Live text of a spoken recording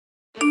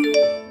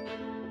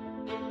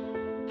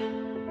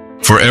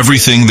For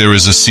everything there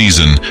is a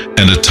season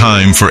and a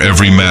time for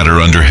every matter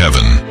under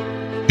heaven.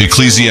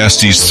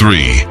 Ecclesiastes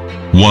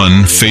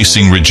 3:1.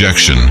 Facing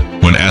rejection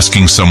when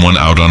asking someone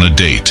out on a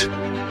date.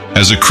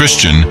 As a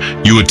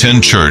Christian, you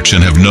attend church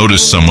and have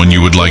noticed someone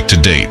you would like to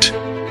date.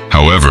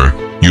 However,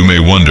 you may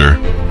wonder,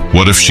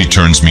 what if she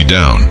turns me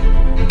down?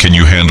 Can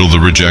you handle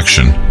the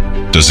rejection?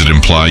 Does it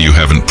imply you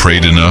haven't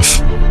prayed enough?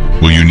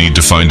 Will you need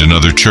to find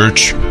another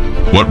church?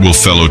 What will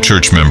fellow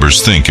church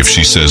members think if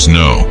she says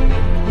no?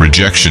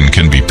 Rejection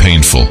can be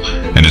painful,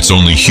 and it's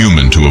only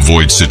human to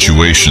avoid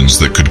situations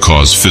that could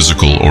cause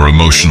physical or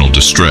emotional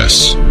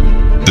distress.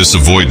 This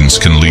avoidance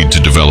can lead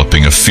to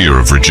developing a fear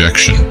of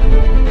rejection.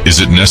 Is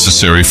it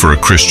necessary for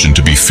a Christian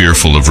to be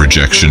fearful of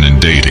rejection in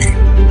dating?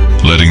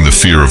 Letting the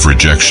fear of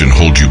rejection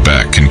hold you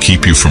back can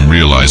keep you from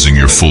realizing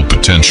your full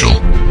potential,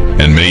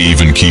 and may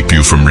even keep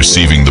you from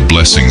receiving the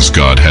blessings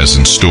God has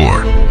in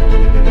store.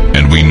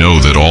 And we know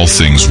that all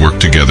things work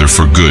together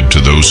for good to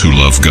those who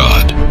love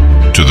God,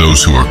 to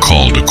those who are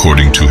called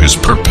according to His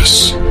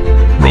purpose.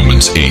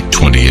 Romans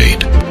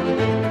 8:28.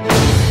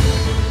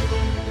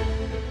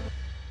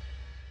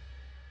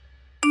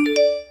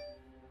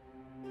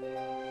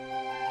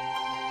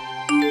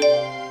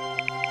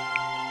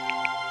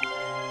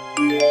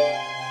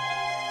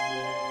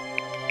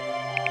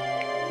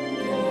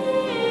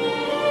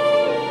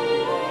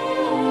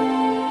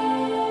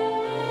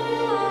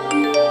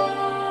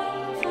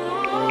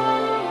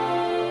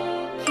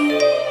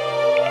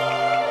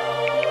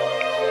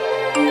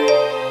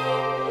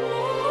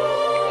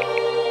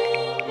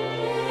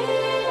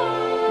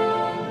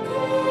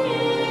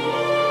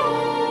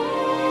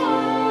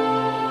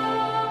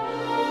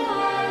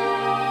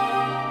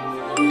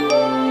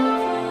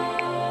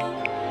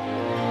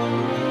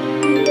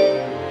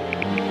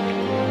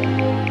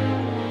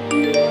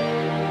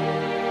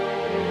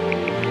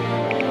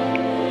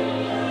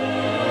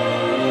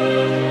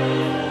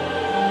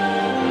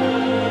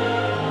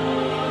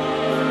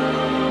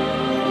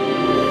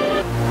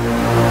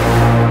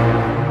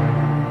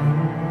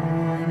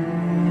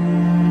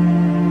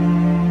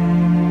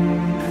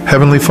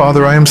 Heavenly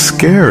Father, I am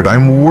scared,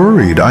 I'm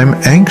worried, I'm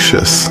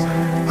anxious.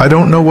 I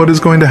don't know what is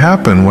going to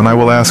happen when I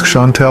will ask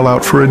Chantel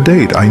out for a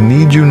date. I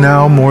need you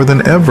now more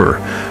than ever.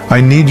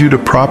 I need you to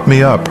prop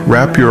me up,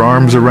 wrap your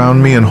arms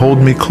around me and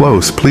hold me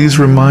close. Please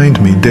remind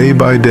me day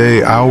by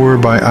day, hour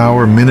by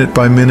hour, minute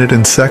by minute,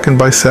 and second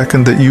by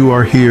second that you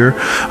are here.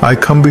 I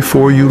come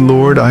before you,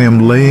 Lord. I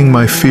am laying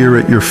my fear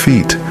at your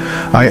feet.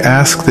 I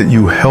ask that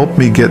you help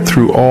me get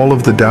through all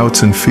of the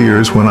doubts and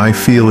fears when I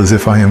feel as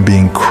if I am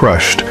being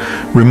crushed.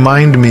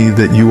 Remind me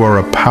that you are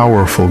a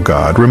powerful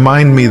God.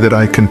 Remind me that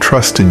I can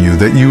trust in you,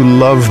 that you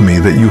love me,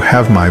 that you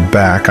have my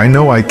back. I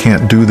know I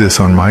can't do this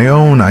on my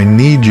own. I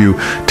need you.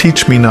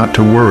 Teach me not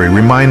to worry.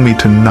 Remind me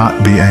to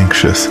not be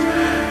anxious.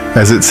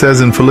 As it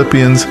says in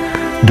Philippians,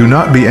 do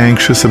not be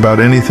anxious about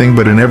anything,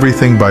 but in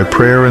everything by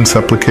prayer and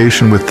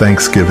supplication with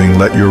thanksgiving,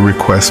 let your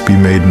requests be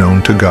made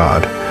known to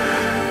God.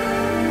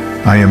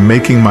 I am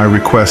making my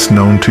request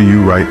known to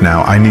you right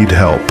now. I need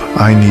help.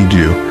 I need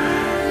you.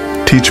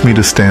 Teach me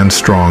to stand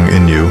strong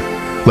in you.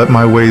 Let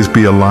my ways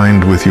be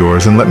aligned with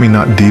yours, and let me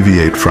not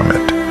deviate from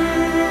it.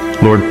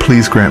 Lord,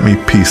 please grant me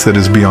peace that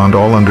is beyond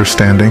all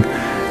understanding,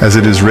 as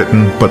it is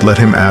written, but let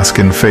him ask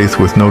in faith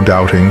with no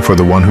doubting, for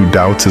the one who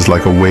doubts is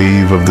like a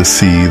wave of the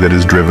sea that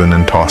is driven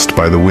and tossed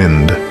by the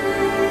wind.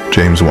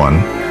 James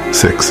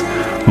 1:6.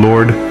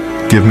 Lord,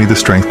 give me the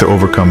strength to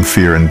overcome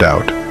fear and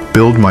doubt.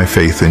 Build my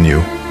faith in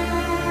you.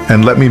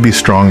 And let me be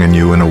strong in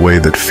you in a way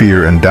that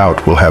fear and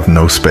doubt will have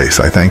no space.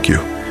 I thank you.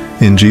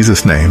 In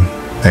Jesus' name,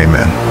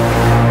 amen.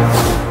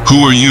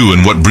 Who are you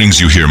and what brings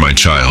you here, my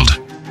child?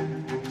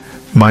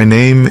 My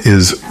name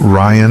is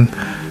Ryan.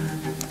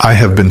 I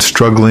have been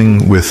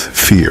struggling with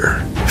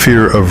fear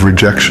of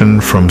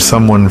rejection from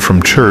someone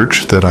from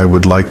church that I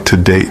would like to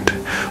date.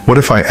 What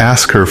if I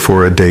ask her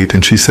for a date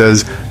and she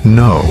says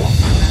no?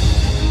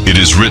 It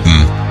is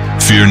written,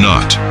 fear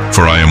not,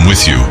 for I am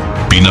with you.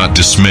 Be not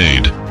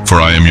dismayed, for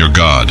I am your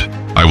God.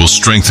 I will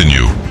strengthen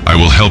you. I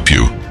will help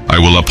you. I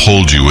will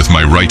uphold you with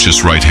my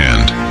righteous right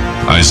hand.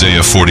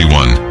 Isaiah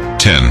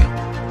 41:10.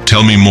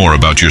 Tell me more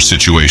about your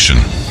situation.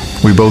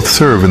 We both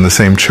serve in the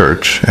same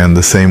church and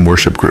the same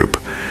worship group,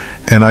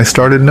 and I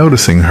started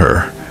noticing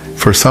her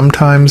for some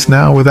times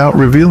now without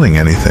revealing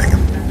anything.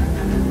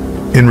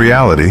 In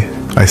reality,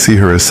 I see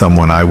her as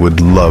someone I would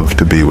love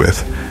to be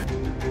with.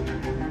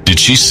 Did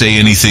she say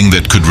anything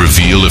that could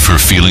reveal if her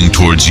feeling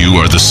towards you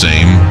are the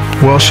same?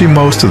 Well, she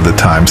most of the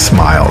time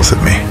smiles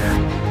at me.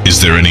 Is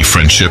there any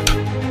friendship?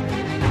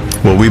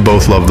 Well, we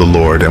both love the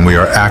Lord and we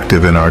are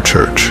active in our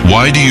church.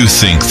 Why do you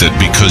think that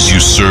because you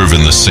serve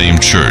in the same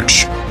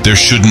church, there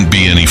shouldn't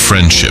be any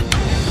friendship?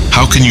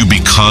 How can you be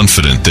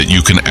confident that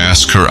you can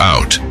ask her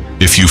out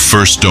if you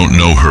first don't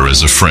know her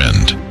as a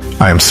friend?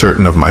 I am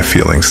certain of my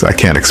feelings. I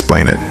can't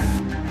explain it.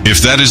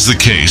 If that is the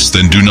case,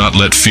 then do not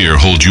let fear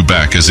hold you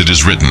back, as it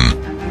is written,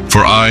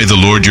 for I, the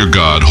Lord your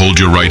God, hold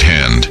your right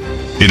hand.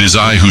 It is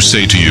I who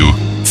say to you,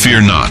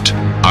 fear not,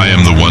 I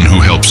am the one who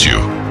helps you.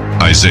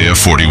 Isaiah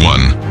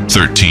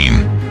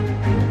 41:13.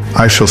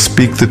 I shall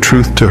speak the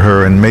truth to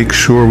her and make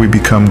sure we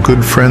become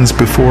good friends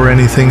before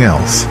anything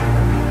else.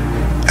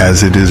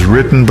 As it is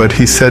written, but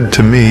he said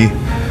to me,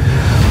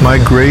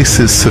 My grace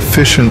is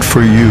sufficient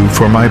for you,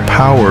 for my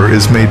power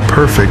is made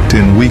perfect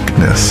in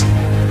weakness.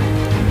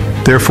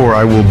 Therefore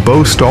I will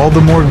boast all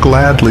the more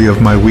gladly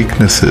of my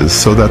weaknesses,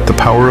 so that the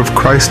power of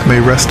Christ may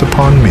rest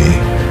upon me.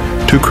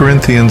 2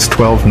 Corinthians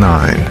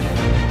 12:9.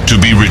 To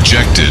be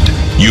rejected,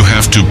 you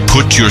have to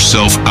put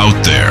yourself out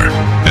there,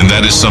 and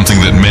that is something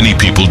that many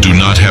people do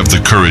not have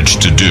the courage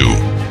to do.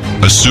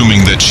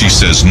 Assuming that she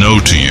says no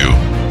to you,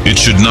 it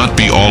should not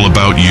be all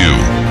about you.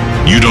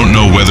 You don't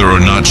know whether or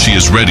not she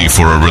is ready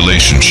for a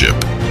relationship.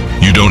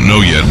 You don't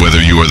know yet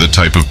whether you are the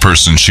type of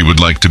person she would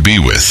like to be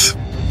with.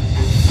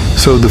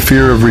 So the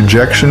fear of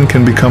rejection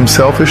can become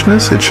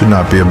selfishness? It should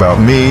not be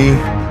about me.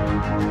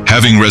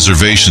 Having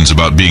reservations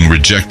about being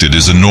rejected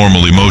is a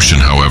normal emotion,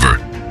 however.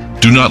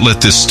 Do not let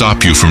this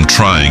stop you from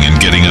trying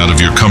and getting out of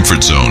your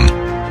comfort zone.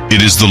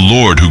 It is the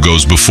Lord who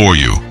goes before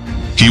you.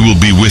 He will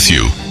be with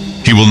you.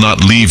 He will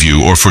not leave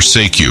you or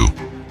forsake you.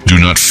 Do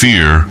not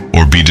fear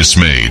or be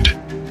dismayed.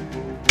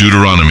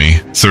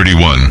 Deuteronomy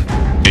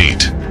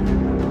 31:8.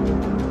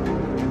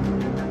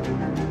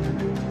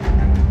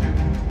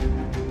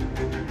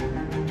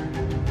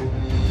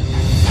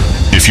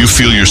 If you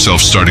feel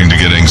yourself starting to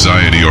get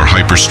anxiety or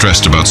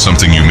hyper-stressed about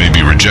something you may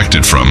be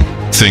rejected from,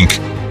 think,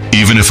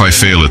 even if I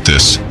fail at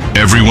this,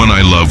 everyone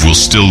I love will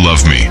still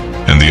love me,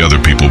 and the other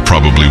people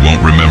probably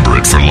won't remember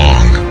it for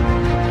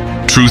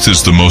long. Truth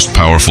is the most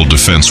powerful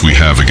defense we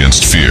have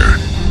against fear.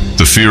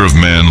 The fear of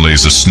man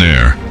lays a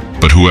snare,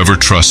 but whoever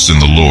trusts in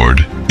the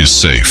Lord is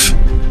safe.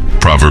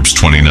 Proverbs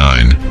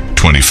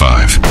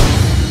 29:25.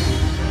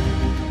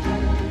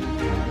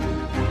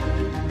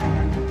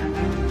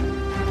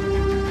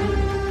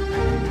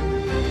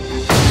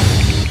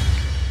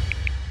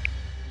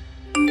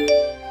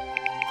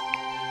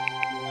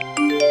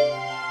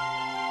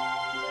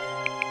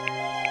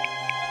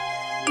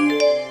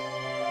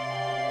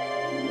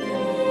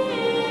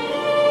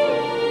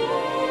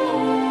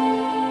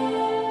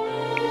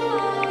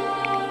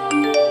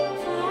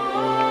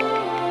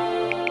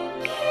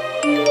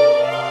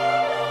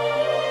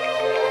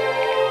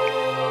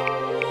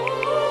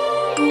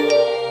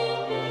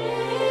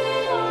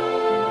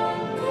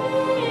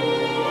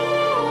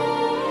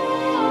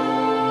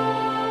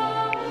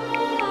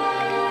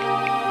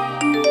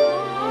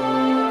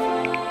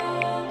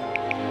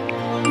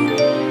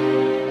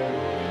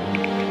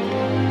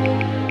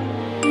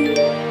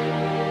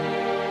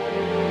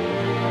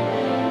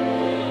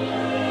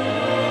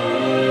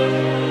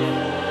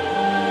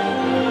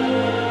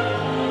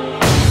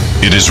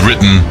 It is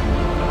written,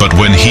 But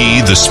when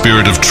He, the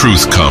Spirit of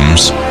truth,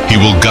 comes, He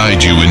will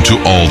guide you into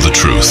all the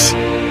truth.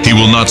 He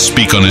will not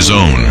speak on His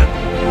own.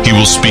 He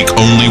will speak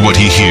only what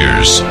He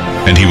hears,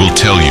 and He will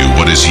tell you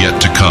what is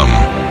yet to come.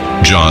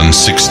 John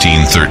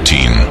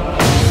 16:13.